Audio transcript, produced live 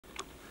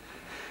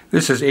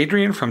This is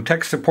Adrian from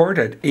Tech Support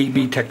at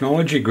AB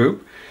Technology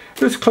Group.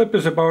 This clip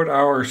is about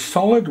our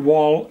solid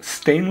wall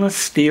stainless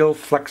steel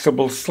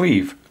flexible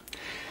sleeve.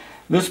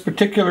 This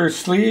particular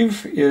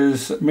sleeve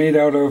is made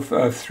out of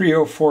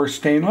 304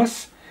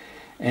 stainless,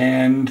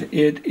 and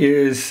it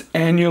is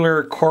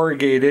annular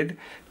corrugated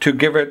to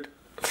give it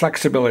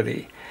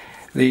flexibility.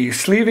 The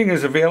sleeving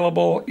is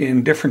available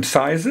in different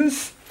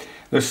sizes.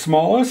 The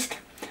smallest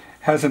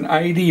has an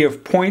ID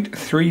of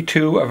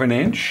 0.32 of an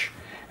inch,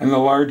 and the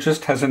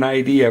largest has an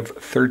ID of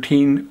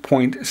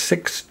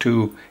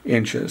 13.62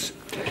 inches.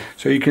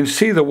 So you can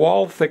see the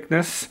wall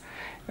thickness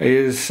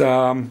is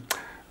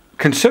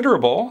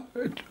considerable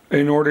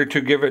in order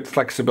to give it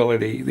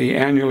flexibility. The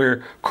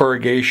annular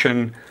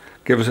corrugation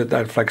gives it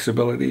that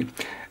flexibility.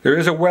 There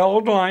is a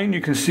weld line. You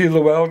can see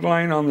the weld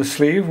line on the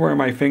sleeve where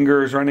my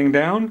finger is running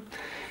down,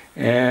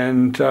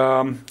 and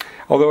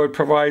although it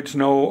provides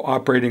no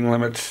operating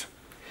limits.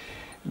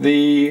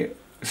 The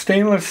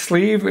stainless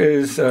sleeve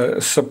is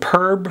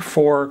superb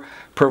for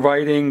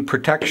providing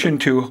protection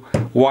to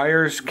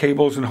wires,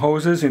 cables, and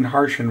hoses in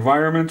harsh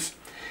environments.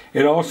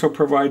 It also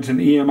provides an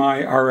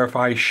EMI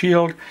RFI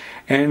shield,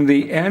 and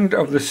the end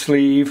of the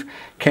sleeve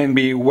can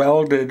be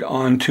welded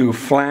onto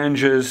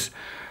flanges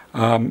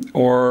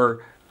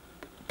or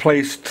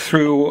placed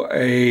through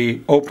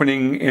an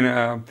opening in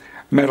a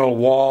metal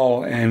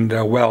wall and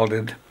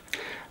welded.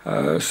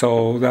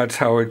 So that's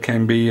how it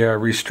can be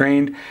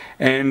restrained.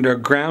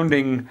 And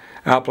grounding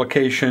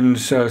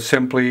applications,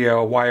 simply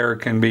a wire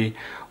can be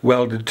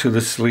welded to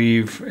the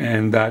sleeve,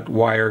 and that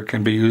wire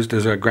can be used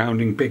as a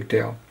grounding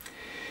pigtail.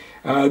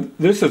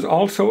 This is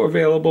also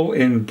available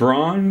in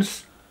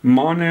bronze,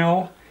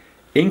 Monel,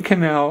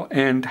 Inconel,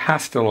 and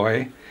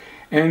Hastelloy.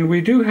 And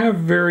we do have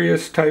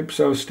various types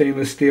of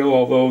stainless steel,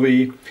 although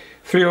the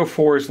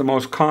 304 is the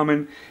most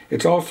common.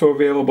 It's also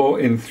available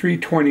in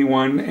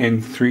 321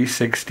 and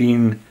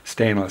 316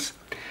 stainless.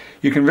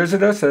 You can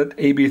visit us at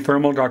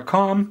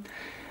abthermal.com.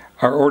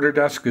 Our order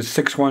desk is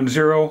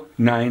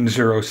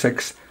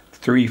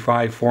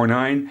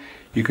 610-906-3549.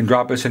 You can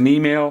drop us an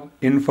email,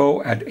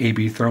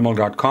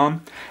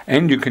 info@abthermal.com,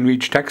 and you can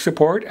reach tech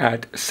support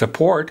at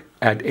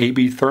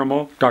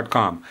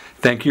support@abthermal.com.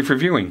 Thank you for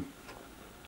viewing.